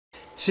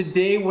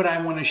Today what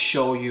I want to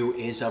show you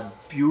is a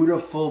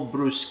beautiful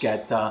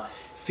bruschetta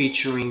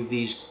featuring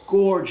these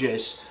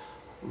gorgeous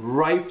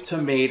ripe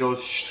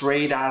tomatoes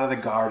straight out of the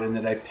garden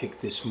that I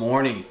picked this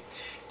morning.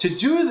 To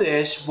do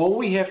this, what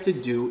we have to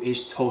do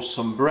is toast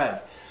some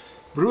bread.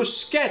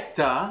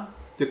 Bruschetta,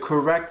 the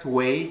correct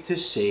way to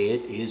say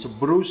it is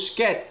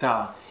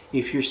bruschetta.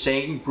 If you're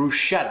saying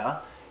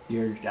bruschetta,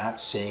 you're not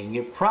saying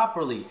it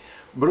properly.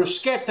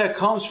 Bruschetta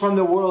comes from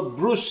the word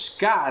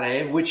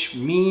bruscare, which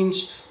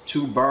means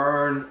to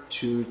burn,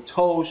 to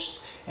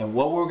toast, and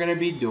what we're going to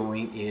be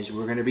doing is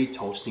we're going to be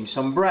toasting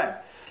some bread.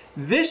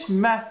 This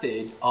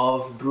method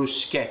of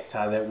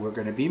bruschetta that we're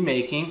going to be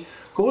making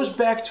goes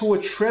back to a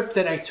trip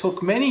that I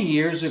took many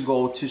years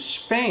ago to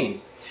Spain,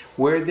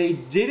 where they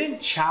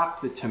didn't chop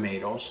the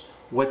tomatoes.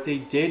 What they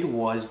did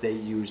was they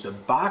used a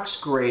box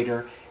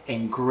grater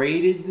and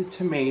grated the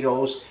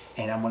tomatoes,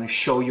 and I'm going to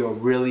show you a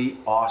really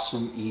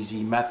awesome,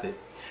 easy method.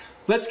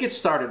 Let's get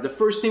started. The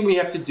first thing we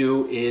have to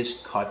do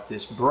is cut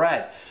this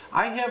bread.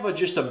 I have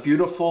just a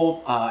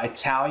beautiful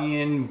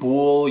Italian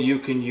boule. You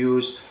can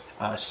use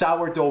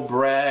sourdough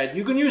bread.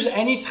 You can use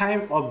any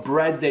type of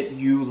bread that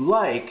you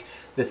like.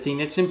 The thing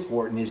that's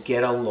important is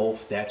get a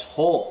loaf that's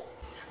whole.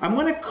 I'm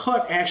going to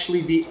cut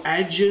actually the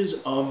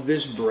edges of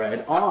this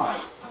bread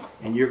off,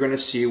 and you're going to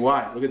see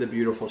why. Look at the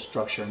beautiful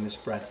structure in this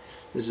bread.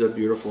 This is a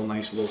beautiful,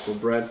 nice loaf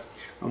of bread.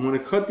 I'm going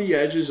to cut the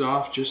edges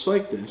off just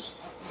like this.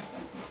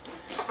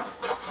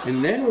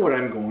 And then what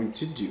I'm going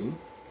to do,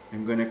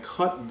 I'm going to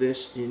cut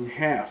this in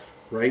half,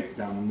 right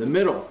down the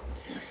middle.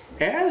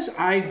 As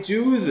I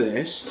do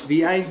this,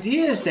 the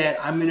idea is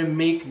that I'm going to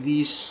make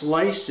these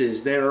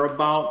slices that are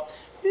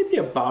maybe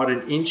about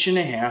 1.5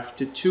 inches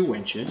to 2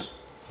 inches.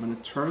 I'm going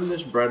to turn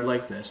this bread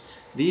like this.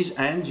 These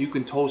ends, you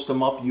can toast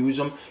them up, use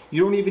them.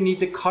 You don't even need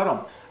to cut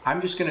them.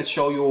 I'm just going to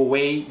show you a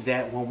way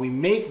that when we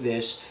make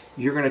this,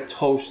 you're going to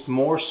toast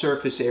more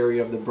surface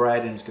area of the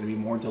bread, and it's going to be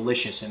more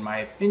delicious in my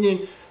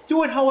opinion.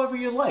 Do it however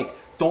you like.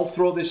 Don't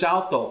throw this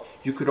out though.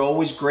 You could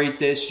always grate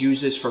this, use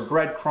this for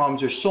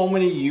breadcrumbs. There's so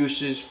many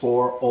uses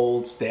for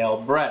old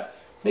stale bread.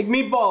 Make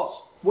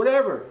meatballs,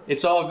 whatever,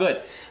 it's all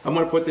good. I'm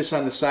gonna put this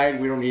on the side.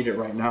 We don't need it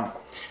right now.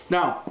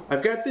 Now,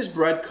 I've got this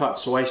bread cut,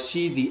 so I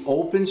see the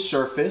open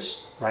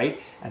surface,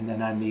 right? And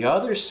then on the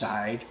other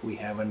side, we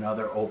have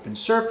another open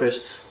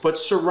surface, but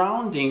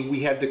surrounding,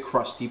 we have the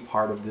crusty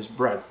part of this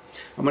bread.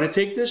 I'm gonna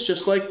take this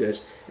just like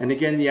this. And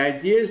again, the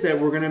idea is that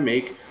we're gonna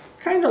make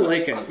kind of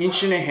like 1.5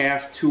 inch,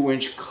 2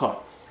 inch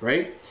cut,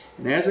 right?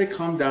 And as I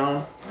come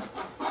down,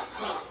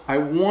 I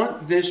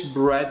want this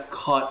bread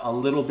cut a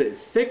little bit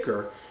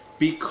thicker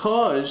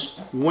because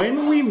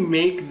when we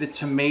make the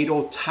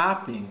tomato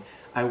topping,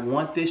 I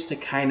want this to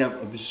kind of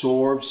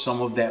absorb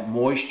some of that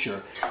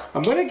moisture.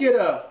 I'm going to get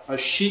a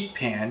sheet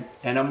pan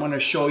and I'm going to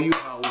show you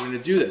how we're going to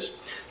do this.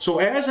 So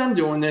as I'm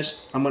doing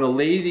this, I'm going to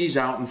lay these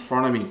out in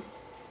front of me.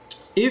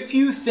 If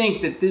you think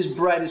that this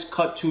bread is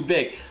cut too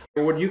big,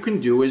 what you can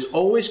do is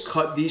always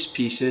cut these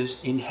pieces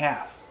in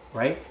half,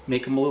 right?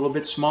 Make them a little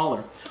bit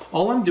smaller.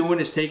 All I'm doing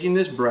is taking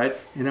this bread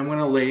and I'm going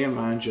to lay them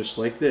on just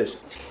like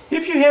this.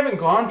 If you haven't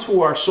gone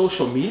to our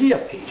social media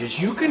pages,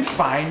 you can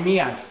find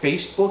me on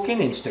Facebook and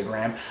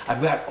Instagram.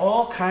 I've got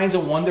all kinds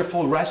of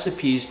wonderful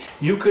recipes.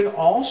 You can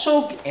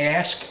also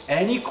ask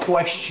any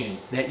question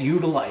that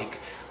you'd like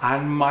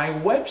on my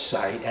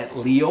website at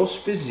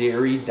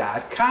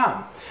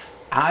leospizzirri.com.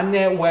 On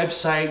that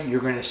website,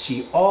 you're going to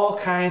see all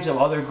kinds of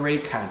other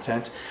great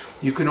content.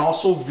 You can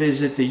also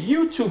visit the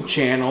YouTube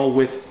channel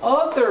with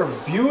other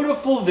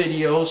beautiful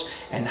videos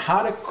and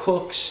how to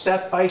cook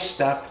step by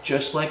step,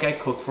 just like I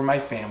cook for my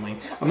family.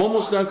 I'm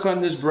almost done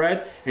cutting this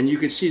bread, and you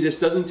can see this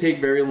doesn't take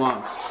very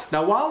long.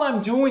 Now, while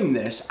I'm doing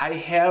this, I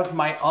have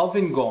my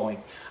oven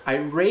going. I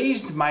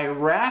raised my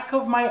rack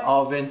of my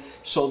oven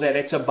so that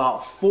it's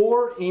about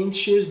 4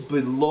 inches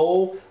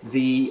below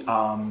the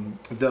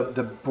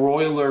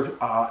broiler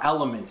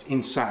element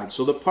inside.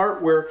 So the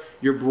part where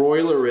your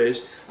broiler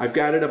is, I've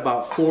got it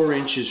about 4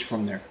 inches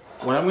from there.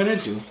 What I'm going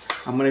to do,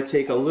 I'm going to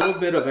take a little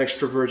bit of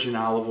extra virgin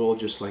olive oil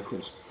just like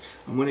this.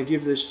 I'm going to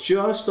give this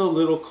just a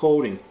little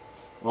coating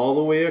all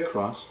the way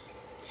across.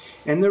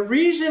 And the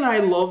reason I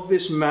love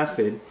this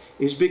method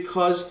is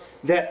because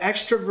that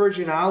extra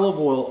virgin olive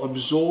oil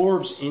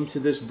absorbs into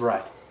this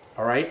bread.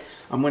 All right,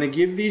 I'm going to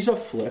give these a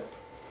flip,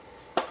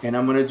 and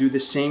I'm going to do the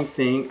same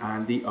thing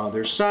on the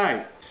other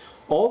side.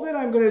 All that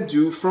I'm going to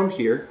do from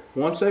here,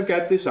 once I've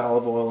got this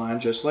olive oil on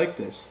just like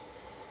this,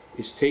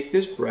 is take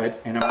this bread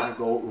and I'm going to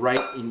go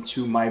right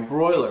into my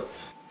broiler.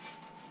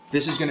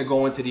 This is going to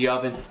go into the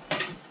oven.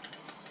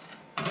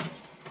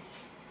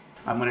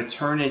 I'm going to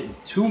turn it in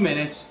 2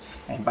 minutes,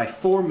 and by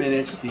 4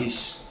 minutes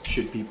these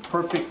should be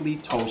perfectly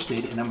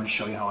toasted, and I'm going to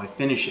show you how I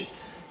finish it.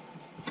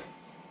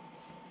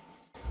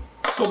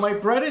 So my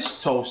bread is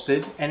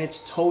toasted, and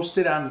it's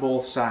toasted on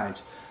both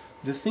sides.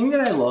 The thing that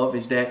I love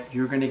is that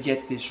you're going to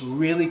get this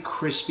really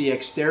crispy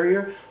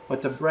exterior,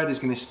 but the bread is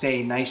going to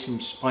stay nice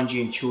and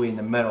spongy and chewy in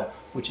the middle,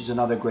 which is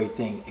another great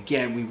thing.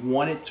 Again, we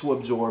want it to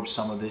absorb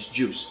some of this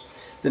juice.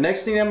 The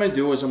next thing I'm going to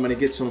do is I'm going to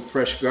get some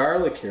fresh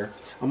garlic here.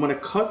 I'm going to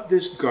cut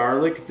this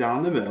garlic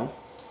down the middle.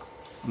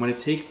 I'm going to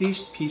take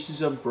these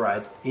pieces of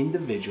bread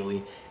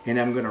individually and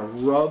I'm going to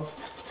rub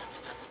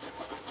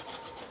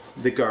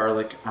the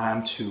garlic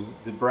onto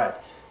the bread.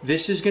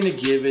 This is going to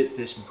give it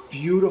this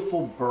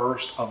beautiful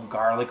burst of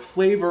garlic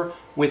flavor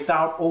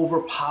without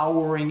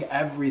overpowering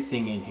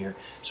everything in here.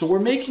 So we're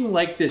making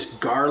like this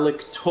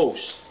garlic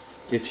toast,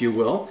 if you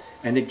will.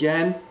 And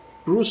again,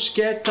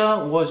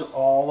 bruschetta was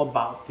all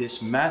about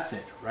this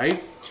method,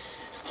 right?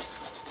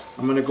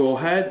 I'm going to go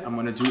ahead, I'm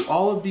going to do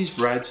all of these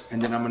breads,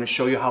 and then I'm going to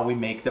show you how we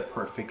make the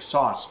perfect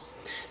sauce.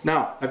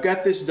 Now, I've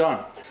got this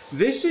done.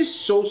 This is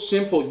so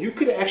simple. You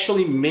could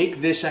actually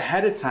make this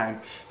ahead of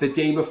time, the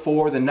day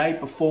before, the night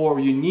before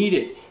you need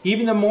it,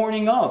 even the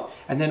morning of.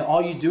 And then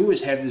all you do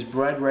is have this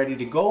bread ready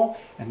to go,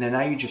 and then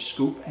now you just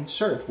scoop and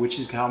serve, which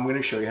is how I'm going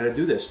to show you how to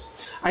do this.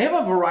 I have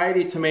a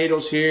variety of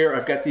tomatoes here.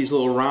 I've got these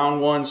little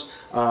round ones,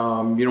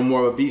 you know,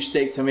 more of a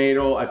beefsteak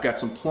tomato. I've got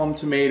some plum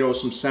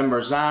tomatoes, some San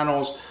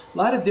Marzanos, a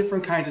lot of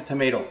different kinds of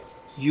tomato.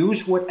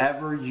 Use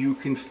whatever you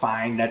can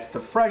find that's the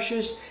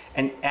freshest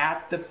and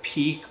at the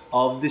peak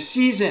of the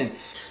season.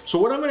 So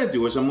what I'm going to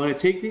do is I'm going to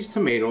take these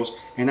tomatoes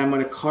and I'm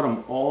going to cut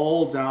them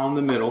all down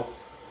the middle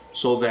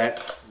so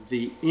that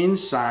the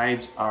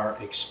insides are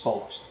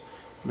exposed.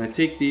 I'm going to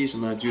take these,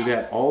 I'm going to do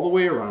that all the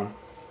way around.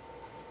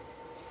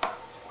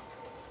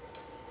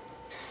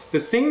 The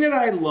thing that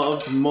I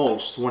loved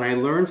most when I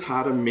learned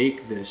how to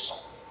make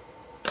this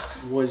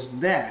was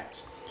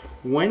that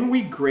when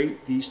we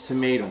grate these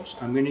tomatoes,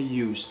 I'm going to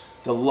use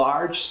the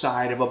large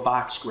side of a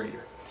box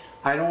grater.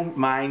 I don't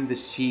mind the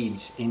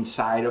seeds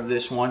inside of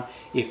this one.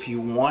 If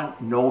you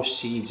want no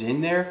seeds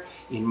in there,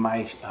 in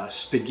my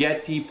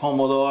spaghetti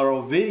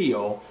pomodoro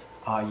video,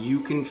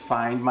 you can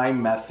find my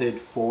method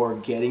for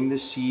getting the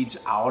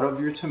seeds out of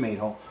your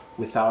tomato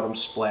without them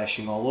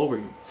splashing all over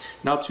you.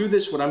 Now to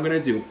this, what I'm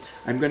going to do,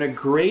 I'm going to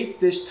grate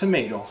this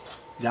tomato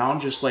down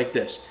just like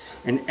this.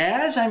 And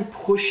as I'm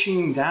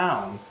pushing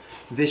down,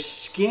 the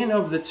skin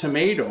of the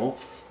tomato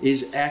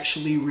is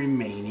actually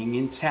remaining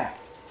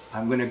intact.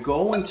 I'm going to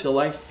go until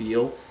I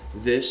feel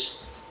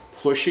this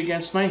push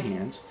against my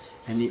hands,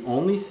 and the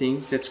only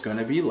thing that's going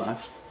to be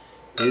left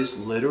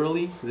is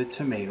literally the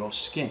tomato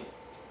skin.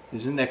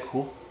 Isn't that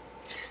cool?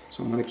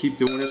 So I'm going to keep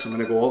doing this. I'm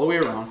going to go all the way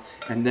around,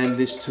 and then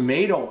this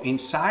tomato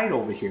inside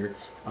over here,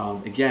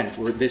 again,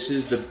 this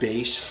is the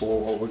base for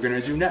what we're going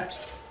to do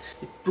next.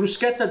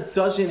 Bruschetta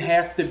doesn't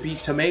have to be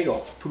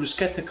tomato.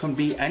 Bruschetta can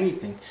be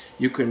anything.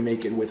 You can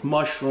make it with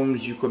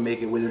mushrooms, you can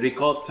make it with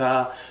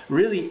ricotta,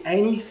 really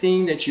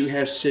anything that you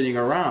have sitting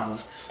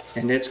around,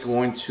 and it's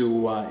going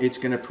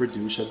to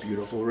produce a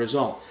beautiful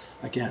result.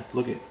 Again,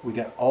 look at, we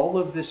got all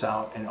of this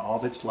out, and all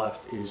that's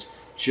left is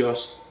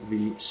just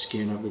the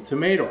skin of the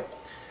tomato.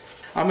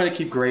 I'm going to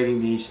keep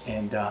grating these,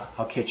 and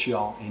I'll catch you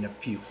all in a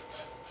few.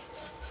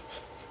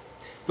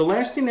 The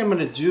last thing I'm going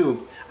to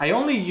do, I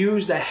only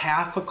used a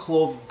half a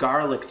clove of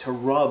garlic to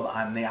rub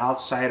on the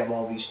outside of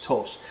all these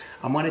toasts.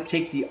 I'm going to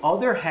take the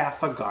other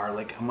half of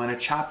garlic, I'm going to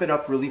chop it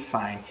up really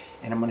fine,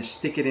 and I'm going to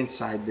stick it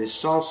inside this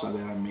salsa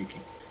that I'm making.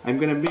 I'm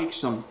going to make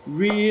some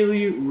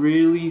really,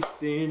 really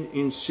thin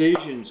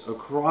incisions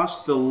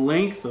across the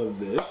length of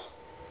this,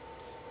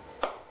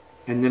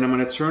 and then I'm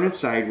going to turn it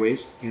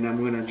sideways, and I'm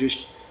going to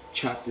just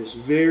chop this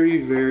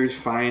very, very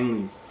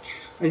finely.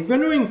 I'm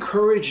going to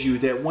encourage you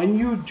that when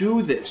you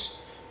do this,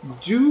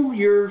 do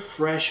your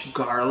fresh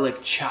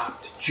garlic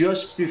chopped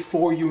just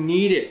before you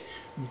need it.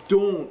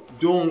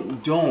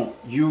 Don't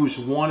use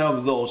one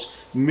of those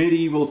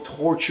medieval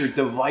torture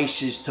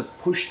devices to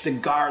push the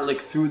garlic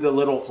through the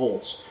little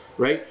holes,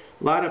 right?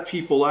 A lot of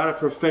people, a lot of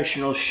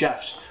professional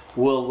chefs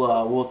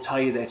will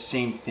tell you that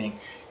same thing.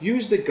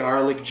 Use the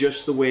garlic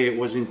just the way it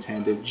was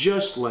intended,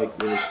 just like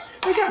this.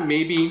 I got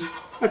maybe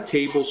a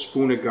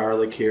tablespoon of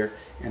garlic here,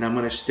 and I'm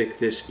going to stick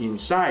this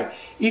inside.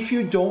 If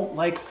you don't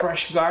like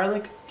fresh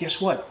garlic,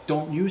 guess what?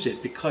 Don't use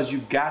it, because you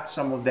got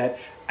some of that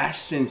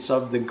essence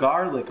of the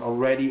garlic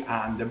already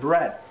on the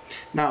bread.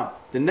 Now,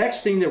 the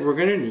next thing that we're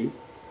going to need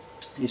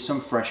is some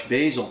fresh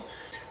basil.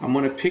 I'm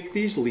going to pick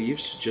these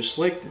leaves just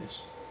like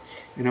this,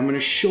 and I'm going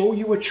to show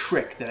you a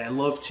trick that I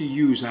love to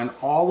use on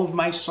all of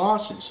my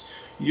sauces.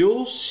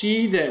 You'll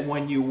see that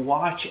when you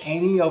watch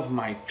any of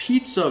my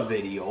pizza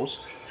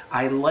videos,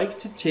 I like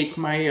to take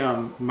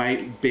my my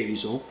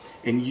basil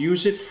and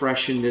use it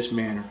fresh in this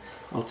manner.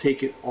 I'll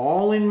take it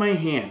all in my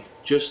hand,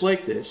 just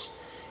like this.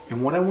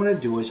 And what I want to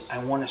do is I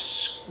want to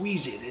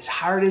squeeze it as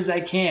hard as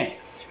I can,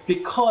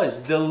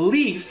 because the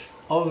leaf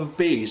of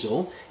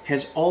basil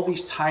has all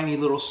these tiny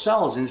little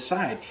cells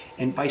inside.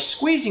 And by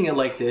squeezing it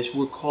like this,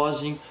 we're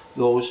causing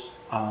those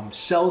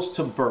cells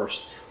to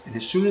burst. And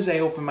as soon as I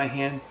open my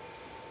hand,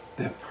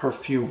 the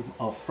perfume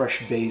of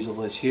fresh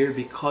basil is here,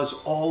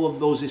 because all of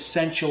those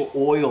essential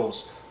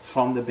oils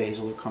from the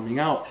basil are coming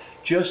out,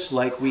 just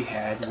like we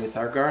had with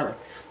our garlic.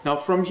 Now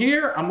from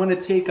here, I'm going to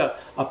take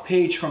a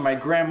page from my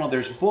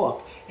grandmother's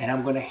book, and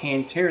I'm going to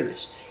hand tear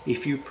this.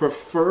 If you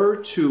prefer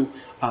to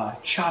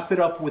chop it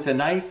up with a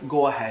knife,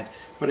 go ahead.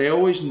 But I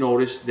always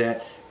notice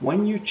that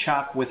when you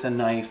chop with a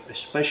knife,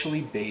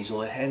 especially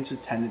basil, it has a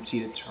tendency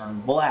to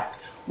turn black,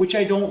 which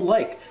I don't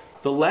like.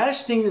 the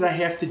last thing that I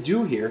have to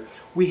do here,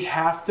 we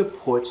have to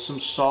put some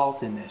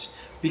salt in this.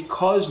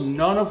 Because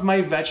none of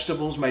my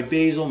vegetables, my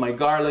basil, my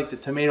garlic, the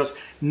tomatoes,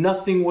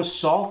 nothing was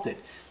salted.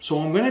 So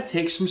I'm going to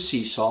take some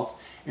sea salt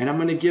and I'm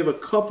going to give a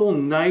couple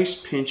nice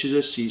pinches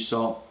of sea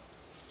salt.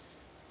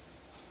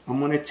 I'm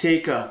going to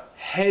take a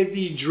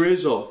heavy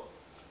drizzle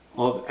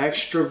of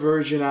extra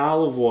virgin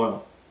olive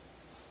oil.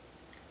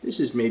 This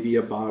is maybe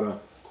about a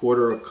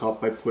quarter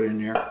cup I put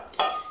in there.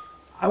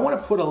 I want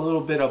to put a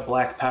little bit of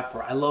black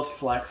pepper. I love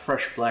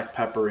fresh black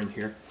pepper in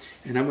here.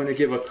 And I'm going to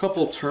give a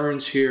couple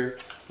turns here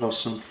of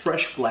some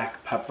fresh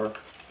black pepper.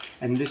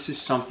 And this is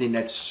something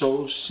that's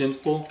so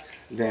simple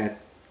that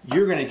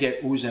you're going to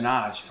get oohs and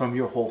ahs from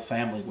your whole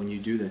family when you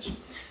do this.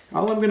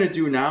 All I'm going to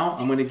do now,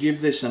 I'm going to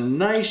give this a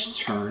nice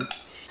turn.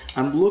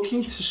 I'm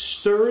looking to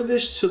stir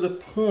this to the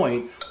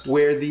point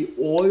where the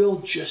oil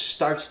just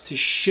starts to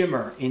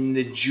shimmer in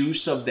the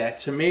juice of that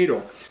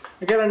tomato.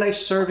 I got a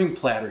nice serving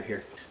platter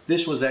here.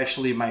 This was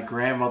actually my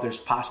grandmother's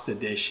pasta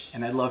dish,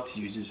 and I love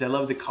to use this. I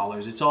love the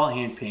colors. It's all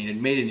hand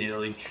painted, made in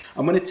Italy.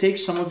 I'm going to take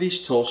some of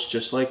these toasts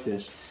just like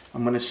this.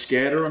 I'm going to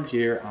scatter them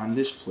here on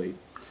this plate.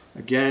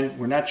 Again,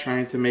 we're not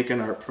trying to make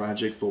an art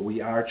project, but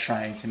we are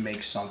trying to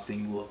make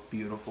something look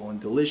beautiful and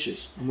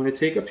delicious. I'm going to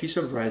take a piece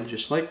of bread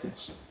just like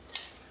this.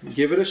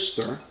 Give it a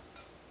stir.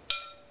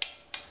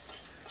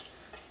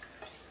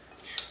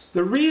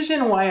 The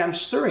reason why I'm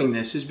stirring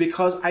this is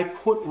because I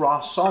put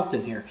raw salt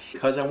in here,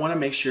 because I want to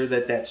make sure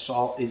that that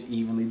salt is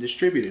evenly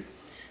distributed.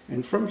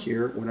 And from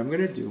here, what I'm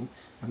going to do,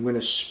 I'm going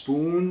to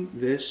spoon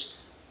this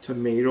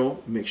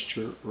tomato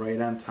mixture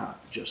right on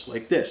top, just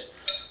like this.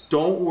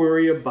 Don't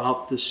worry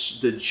about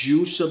the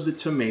juice of the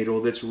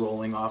tomato that's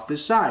rolling off the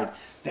side.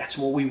 That's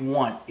what we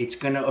want. It's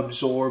going to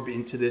absorb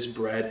into this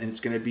bread and it's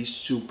going to be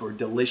super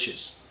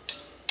delicious.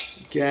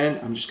 Again,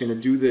 I'm just going to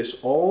do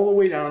this all the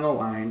way down the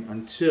line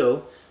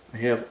until I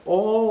have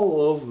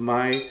all of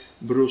my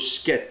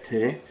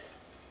bruschetta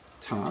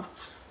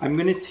topped. I'm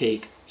going to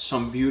take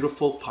some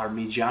beautiful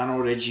Parmigiano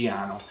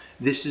Reggiano.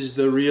 This is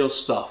the real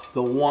stuff,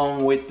 the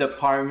one with the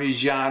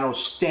Parmigiano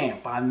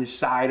stamp on the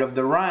side of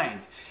the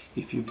rind.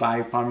 If you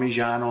buy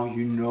Parmigiano,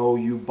 you know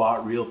you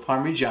bought real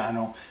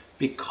Parmigiano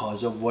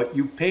because of what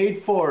you paid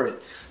for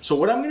it. So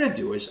what I'm going to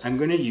do is I'm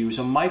going to use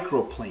a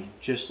microplane,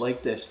 just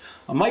like this.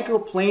 A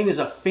microplane is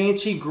a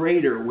fancy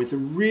grater with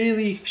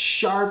really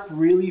sharp,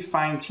 really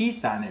fine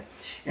teeth on it.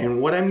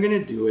 And what I'm going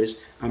to do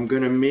is I'm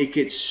going to make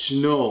it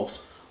snow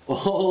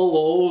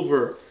all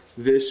over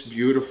this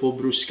beautiful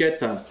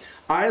bruschetta.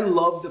 I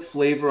love the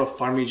flavor of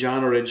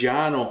Parmigiano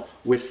Reggiano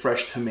with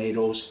fresh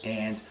tomatoes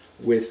and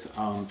with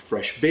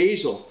fresh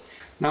basil.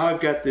 Now I've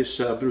got this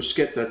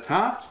bruschetta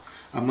topped.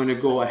 I'm going to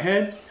go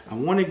ahead. I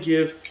want to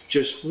give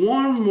just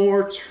one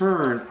more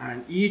turn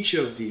on each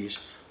of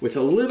these with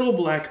a little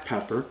black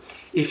pepper.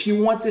 If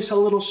you want this a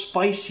little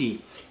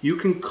spicy, you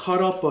can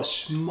cut up a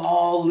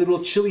small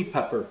little chili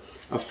pepper,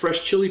 a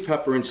fresh chili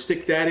pepper, and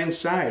stick that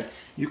inside.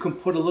 You can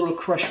put a little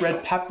crushed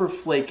red pepper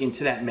flake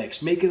into that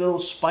mix. Make it a little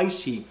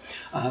spicy.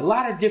 A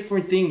lot of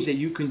different things that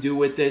you can do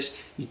with this.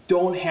 You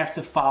don't have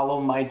to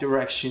follow my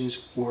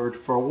directions word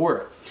for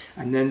word.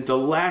 And then the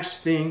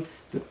last thing,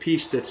 the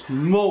piece that's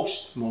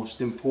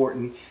most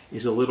important,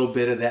 is a little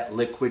bit of that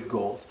liquid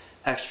gold.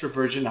 Extra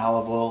virgin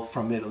olive oil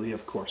from Italy,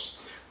 of course.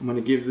 I'm going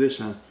to give this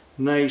a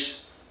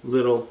nice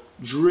little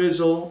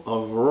drizzle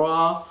of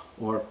raw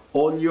or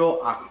olio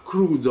a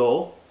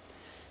crudo.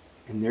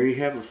 And there you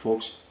have it,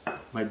 folks.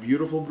 My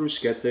beautiful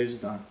bruschetta is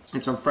done.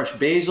 And some fresh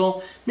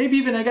basil. Maybe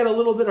even I got a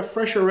little bit of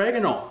fresh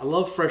oregano. I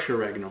love fresh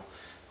oregano.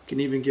 You can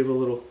even give a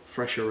little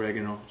fresh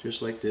oregano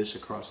just like this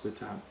across the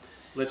top.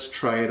 Let's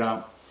try it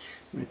out.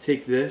 I'm going to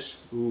take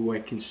this. Ooh, I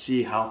can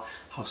see how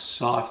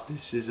soft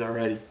this is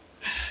already.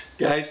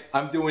 Guys,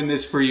 I'm doing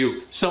this for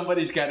you.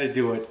 Somebody's got to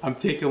do it. I'm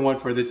taking one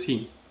for the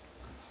team.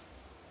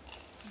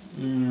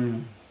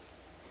 Mmm.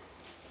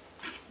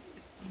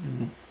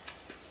 Mmm.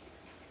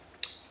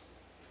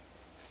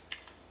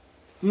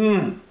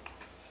 Mmm.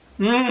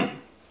 Mmm.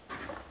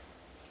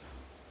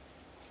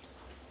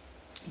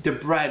 The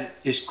bread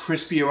is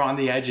crispy around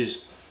the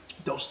edges.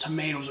 Those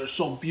tomatoes are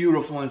so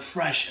beautiful and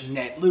fresh, and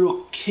that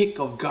little kick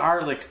of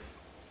garlic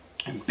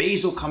and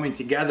basil coming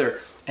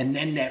together, and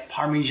then that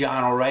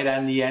Parmigiano right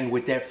on the end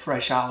with that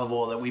fresh olive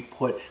oil that we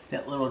put,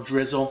 that little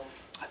drizzle,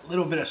 a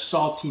little bit of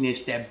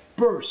saltiness, that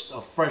burst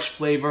of fresh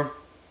flavor.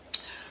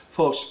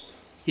 Folks,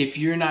 if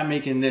you're not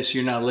making this,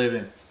 you're not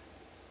living.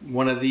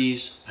 One of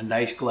these, a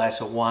nice glass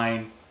of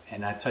wine,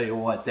 and I tell you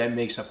what, that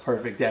makes a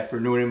perfect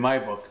afternoon in my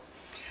book.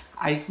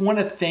 I want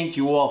to thank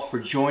you all for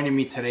joining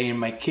me today in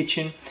my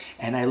kitchen,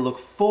 and I look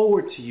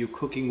forward to you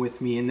cooking with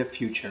me in the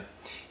future.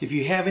 If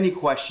you have any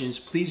questions,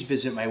 please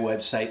visit my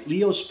website,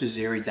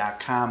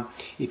 leospizzirri.com.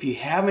 If you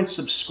haven't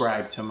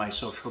subscribed to my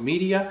social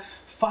media,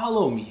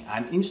 follow me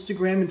on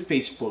Instagram and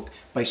Facebook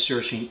by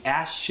searching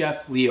Ask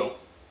Chef Leo.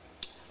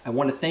 I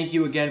want to thank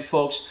you again,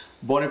 folks.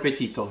 Buon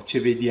appetito. Ci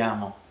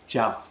vediamo.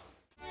 Ciao.